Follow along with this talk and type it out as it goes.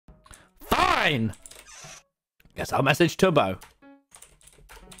Fine. Guess I'll message Tubbo.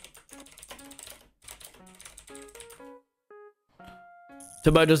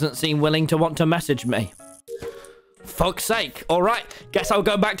 Tubbo doesn't seem willing to want to message me. Fuck's sake. All right. Guess I'll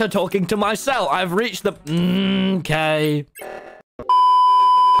go back to talking to myself. I've reached the... Okay.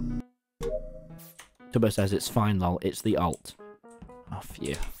 Tubbo says it's fine, lol. It's the alt. Oh,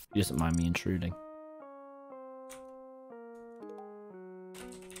 phew. He doesn't mind me intruding.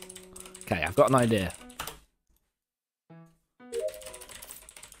 Okay, I've got an idea.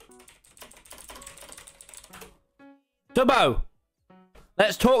 Tubbo!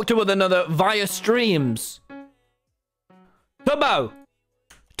 Let's talk to one another via streams. Tubbo!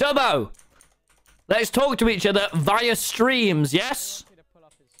 Tubbo! Let's talk to each other via streams, yes?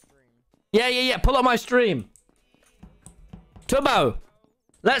 Yeah. Pull up my stream. Tubbo!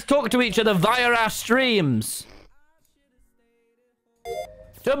 Let's talk to each other via our streams.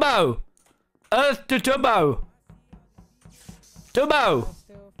 Tubbo! Earth to Tubbo! Tubbo!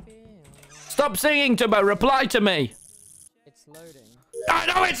 Stop singing, Tubbo. Reply to me. It's loading. I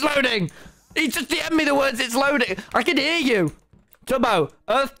know it's loading! He just DM'd me the words, it's loading. I can hear you. Tubbo.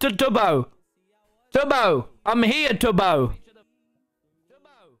 Earth to Tubbo. Tubbo. I'm here, Tubbo.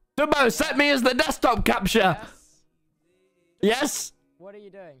 Tubbo, set me as the desktop capture. Yes? What are you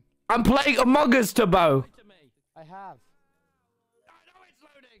doing? I'm playing Among Us, Tubbo. I have. I know it's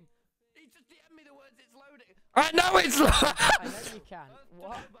loading. He just DM'd me the words, it's loading. I know it's loading. I know you can.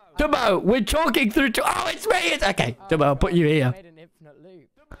 What? Tubbo, we're talking through to... Oh, it's me! Okay, Tubbo, I'll put you here. I made an infinite loop.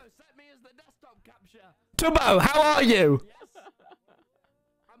 Tubbo, set me as the desktop capture. Tubbo, how are you? Yes.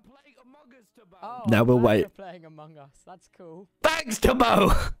 I'm playing Among Us, Tubbo. Oh, No, we'll wait. You're playing Among Us. That's cool. Thanks, Tubbo. I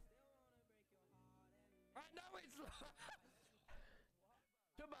know it's...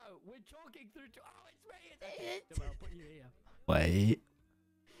 Tubbo, we're talking through to... Oh, it's me! Tubbo, I'll put you here. Wait.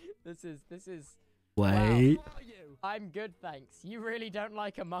 This is... Wait. Wow. I'm good, thanks. You really don't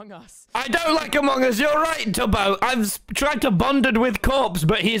like Among Us. I don't like Among Us. You're right, Tubbo. I've tried to bonded with Corpse,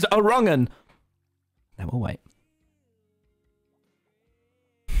 but he's a wrong'un. Now we'll wait.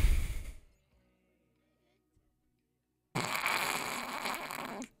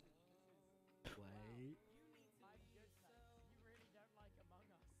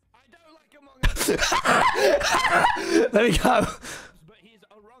 There we go. But he's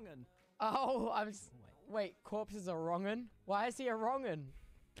a wrong'un. Oh, wait, Corpse is a wrong'un? Why is he a wrong'un?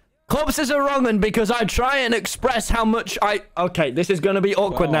 Corpse is a wrong'un because I try and express how much I... Okay, this is going to be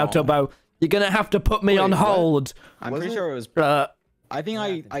awkward now, Tubbo. You're going to have to put me on hold. I'm pretty sure it was... I think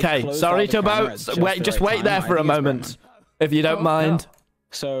I okay, sorry, Tubbo. Just wait there for a moment, if you don't mind.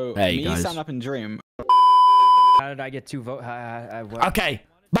 So, hey, me stand up and dream. How did I get 2 votes? Okay,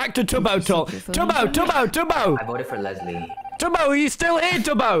 back to Tubbo talk. Tubbo! I voted for Leslie. Tubbo, are you still here,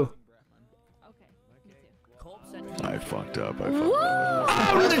 Tubbo? I fucked up.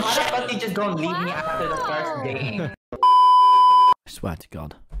 Oh, the shit! Just don't leave me after the first game. I swear to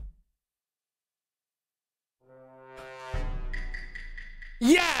God.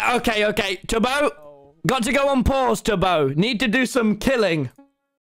 Yeah, okay. Tubbo, got to go on pause, Tubbo. Need to do some killing.